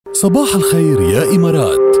صباح الخير يا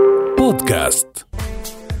إمارات بودكاست.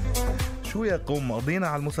 شو يا قوم، مقضينا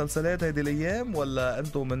على المسلسلات هيدي الايام، ولا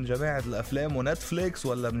انتم من جماعه الافلام ونتفليكس،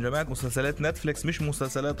 ولا من جماعه مسلسلات نتفليكس مش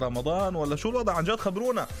مسلسلات رمضان، ولا شو الوضع عن جد؟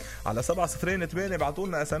 خبرونا على 708. ابعتوا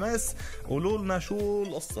لنا SMS، قولوا لنا شو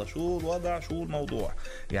القصه، شو الوضع، شو الموضوع.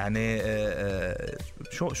 يعني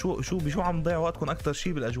شو عم تضيعوا وقتكم اكثر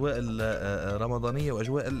شيء بالاجواء الرمضانيه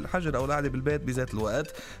واجواء الحجر او القعده بالبيت بذات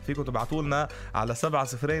الوقت؟ فيكم تبعتوا لنا على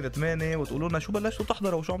 708 وتقولوا لنا شو بلشتوا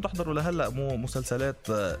تحضروا وشو عم تحضروا لهلا مو مسلسلات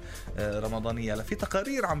رمضانية. في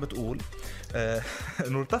تقارير عم بتقول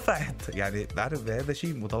انه ارتفعت، يعني بعرف هذا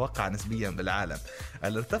شيء متوقع نسبيا بالعالم،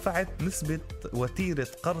 ارتفعت نسبة وتيرة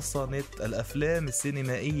قرصنة الأفلام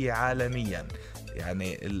السينمائية عالميا.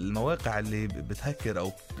 يعني المواقع اللي بتهكر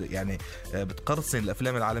او يعني بتقرصن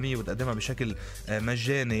الافلام العالميه وبتقدمها بشكل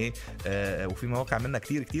مجاني، وفي مواقع منها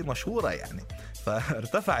كتير مشهوره يعني.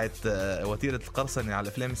 فارتفعت وتيرة القرصنة على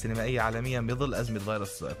الأفلام السينمائية عالميا بظل أزمة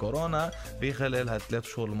فيروس كورونا بخلال هالثلاث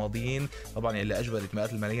شهور الماضيين، طبعا اللي أجبرت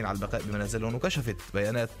مئات الملايين على البقاء بمنازلهم. وكشفت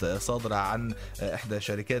بيانات صادرة عن إحدى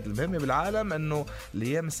الشركات المهمة بالعالم أنه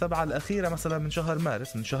الأيام السبعة الأخيرة مثلا من شهر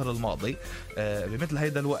مارس، من الشهر الماضي، بمثل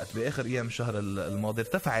هيدا الوقت بآخر أيام الشهر الماضي،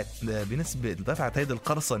 ارتفعت هيدا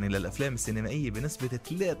القرصنة للأفلام السينمائية بنسبة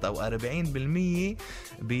 43%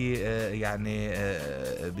 يعني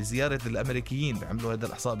بزيارة الأمريكيين. بيعملوا هذا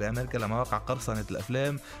الإحصاء بأمريكا لمواقع قرصنة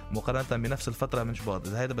الأفلام مقارنة بنفس الفترة من شباط.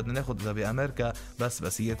 إذا هيدا بدنا ناخد إذا بأمريكا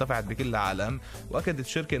بس هي ارتفعت بكل العالم. وأكدت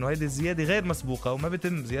الشركة إنه هيدي الزيادة غير مسبوقة، وما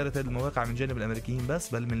بيتم زيارة هذه المواقع من جانب الأمريكيين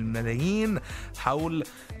بل من الملايين حول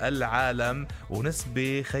العالم،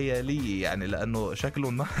 ونسبة خيالية يعني، لأنه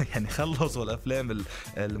شكلهم يعني خلصوا الأفلام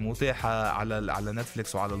المتاحة على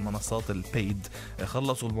نتفليكس وعلى المنصات البيد،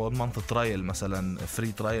 خلصوا المانث ترايل مثلا،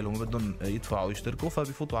 فري ترايل، وما بدهم يدفعوا يشتركوا،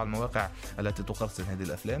 فبيفوتوا على المواقع التي تقرصن هذه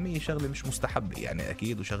الأفلام. هي شغلة مش مستحبة يعني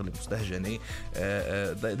أكيد، وشغلة مستهجنة.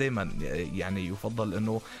 دايما يعني يفضل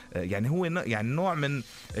أنه يعني هو يعني نوع من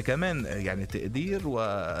كمان يعني تقدير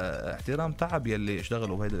واحترام تعب يلي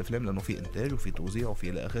اشتغلوا بهذه الأفلام، لأنه في إنتاج وفي توزيع وفي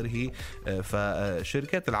إلى آخره.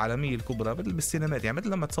 فالشركات العالمية الكبرى مثل بالسينمات، يعني مثل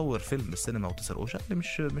لما تصور فيلم بالسينما وتسرقه، شغلة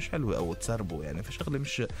مش حلوة، أو تسربه يعني، فشغلة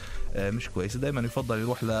مش كويسة. دايما يفضل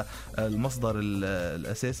يروح للمصدر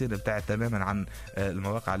الأساسي اللي بتاعت تماما عن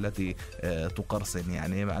المواقع التي تقرصن.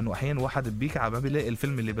 يعني مع انه احيانا واحد بيكع ما بيلاقي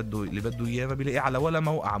الفيلم اللي بده اياه، ما بيلاقيه على ولا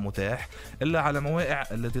موقع متاح الا على مواقع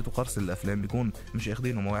التي تقرصن الافلام، بيكون مش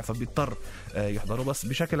اخذينه مواقع، فبيضطر يحضروا. بس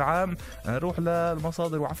بشكل عام نروح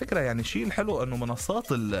للمصادر. وعلى فكره يعني الشيء الحلو انه منصات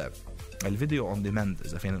الفيديو اون ديماند،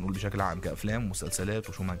 اذا فينا نقول بشكل عام، كافلام ومسلسلات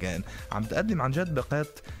وشو ما كان، عم تقدم عن جد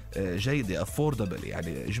باقات جيدة affordable.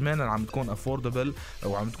 يعني اجمالا عم تكون affordable،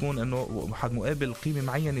 وعم تكون انه حد مقابل قيمة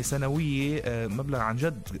معينة سنوية، مبلغ عن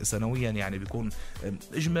جد سنويا يعني بيكون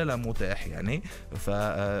اجمالا متاح يعني.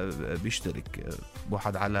 فبيشترك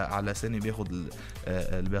واحد على سنة بياخد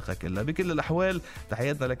الباقة كلها. بكل الاحوال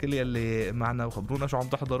تحياتنا لكل يلي معنا، وخبرونا شو عم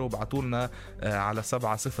تحضروا، وبعتوا لنا على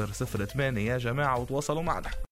 708 يا جماعة وتواصلوا معنا.